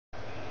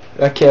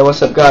Okay,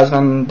 what's up guys,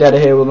 I'm Dada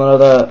here with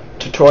another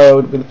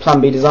tutorial with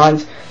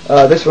PlanBDesigns.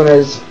 This one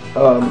is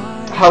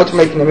how to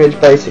make an image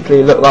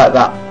basically look like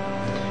that.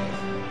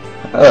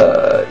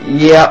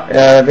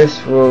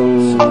 This you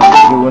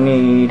will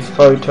need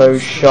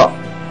Photoshop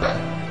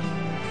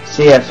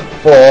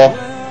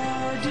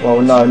CS4,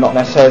 well no, not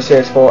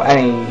necessarily CS4,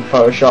 any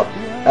Photoshop,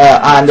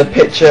 and a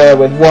picture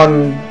with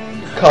one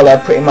colour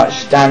pretty much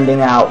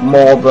standing out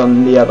more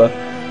than the other.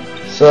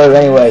 So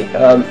anyway,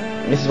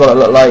 this is what it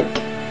looked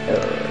like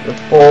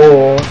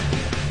before.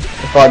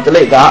 If I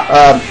delete that,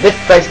 this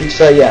basically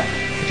say, yeah,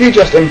 if you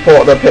just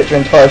import the picture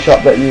into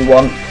Photoshop that you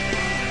want,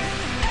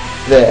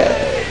 there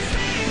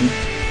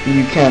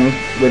you can,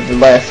 with the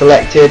layer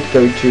selected,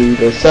 go to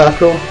the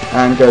circle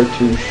and go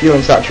to hue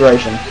and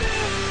saturation.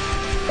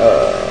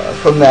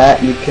 From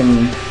there you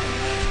can,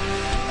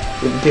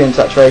 with the hue and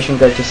saturation,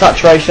 go to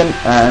saturation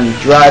and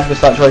drag the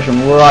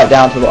saturation right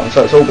down to the bottom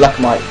so it's all black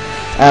and white.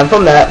 And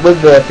from there, with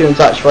the hue and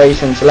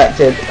saturation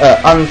selected,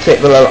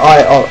 untick the little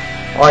eye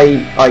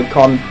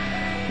icon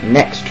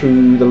next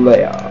to the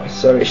layer,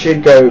 so it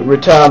should go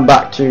return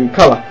back to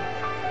color.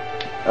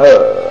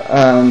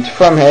 And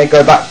from here,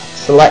 go back,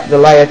 select the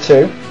layer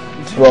 2,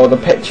 well the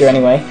picture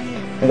anyway,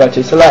 and go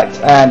to select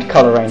and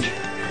color range.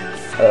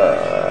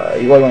 What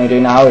you want to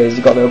do now is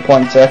you've got the little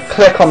pointer,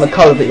 click on the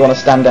color that you want to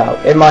stand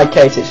out. In my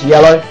case it's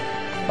yellow,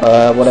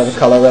 whatever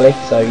color really,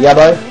 so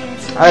yellow.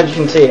 And as you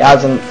can see, it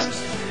hasn't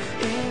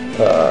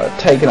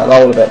taken up the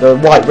whole of it. The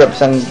white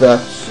represents the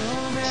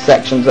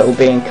sections that will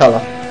be in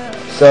colour.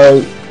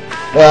 So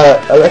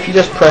if you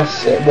just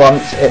press it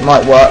once, it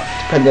might work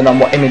depending on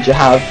what image you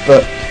have,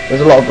 but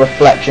there's a lot of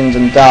reflections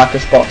and darker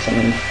spots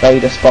and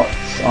fader spots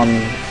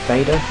on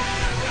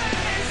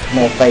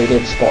more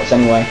faded spots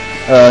anyway.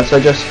 So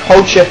just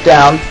hold shift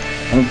down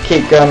and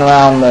keep going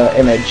around the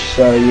image,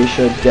 so you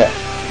should get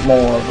more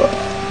of a,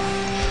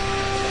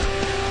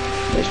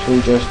 this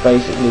will just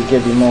basically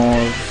give you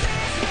more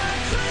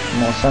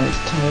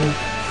sensitive.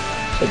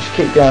 So just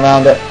keep going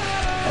around it.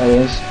 There it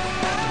is.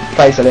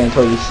 Place it in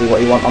until you see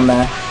what you want on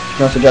there. You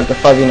can also drag the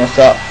fuzziness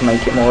up to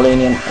make it more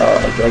lenient, or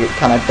drag it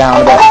kind of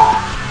down a bit,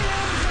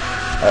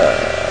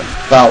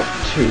 about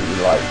to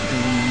like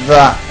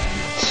that.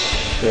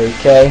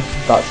 Okay,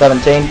 about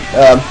 17.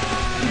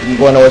 You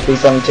won't always be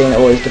 17, it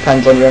always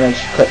depends on your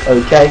image. Click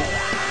OK,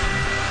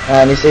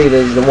 and you see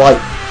there's the white,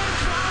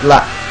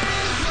 black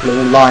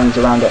little lines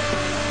around it.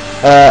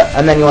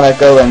 And then you want to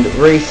go and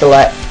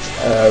reselect,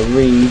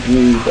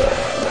 review the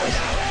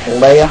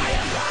layer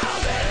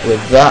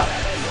with that.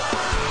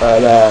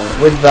 Then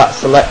with that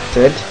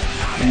selected,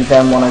 you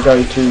then want to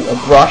go to a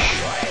brush,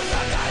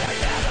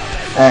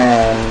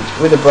 and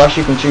with a brush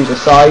you can choose a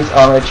size.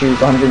 I'm going to choose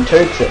 102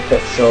 because it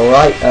fits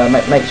alright.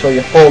 Make sure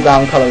your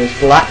foreground colour is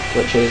black,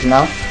 which it is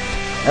now,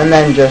 and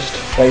then just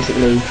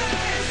basically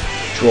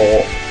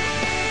draw.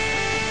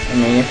 I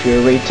mean, if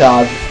you're a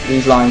retard,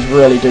 these lines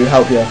really do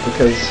help you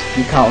because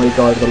you can't really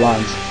go over the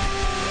lines.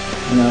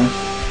 You know,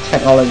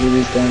 technology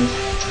these days.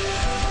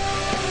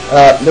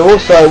 There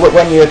also,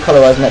 when you're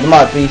colorizing it, there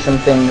might be some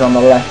things on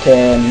the left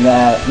here and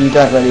there. You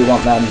don't really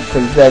want them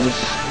because they're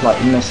just like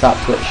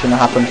mishaps which shouldn't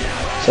happen.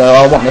 So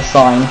I want the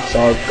sign, so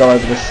I'll go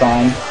over the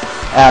sign.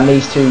 And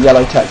these two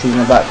yellow taxis in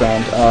the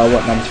background, I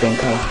want them to be in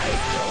colour.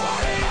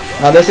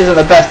 Now this isn't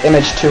the best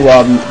image to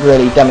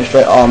really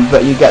demonstrate on,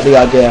 but you get the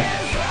idea.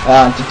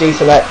 To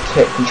deselect,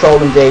 hit Control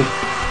and D,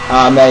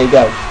 and there you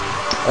go.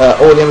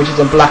 All the images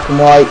in black and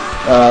white,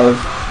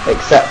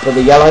 except for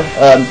the yellow.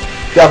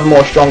 If you have a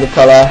more stronger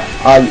colour,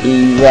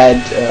 i.e.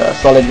 red,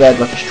 solid red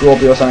like a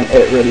strawberry or something,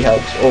 it really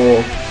helps,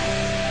 or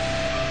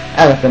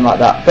anything like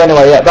that. But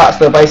anyway, yeah, that's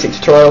the basic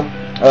tutorial.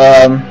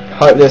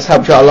 Hope this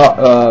helped you out a lot.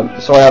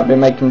 Sorry I haven't been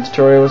making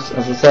tutorials,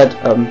 as I said,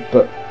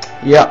 but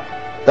yeah,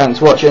 thanks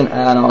for watching,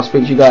 and I'll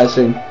speak to you guys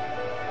soon.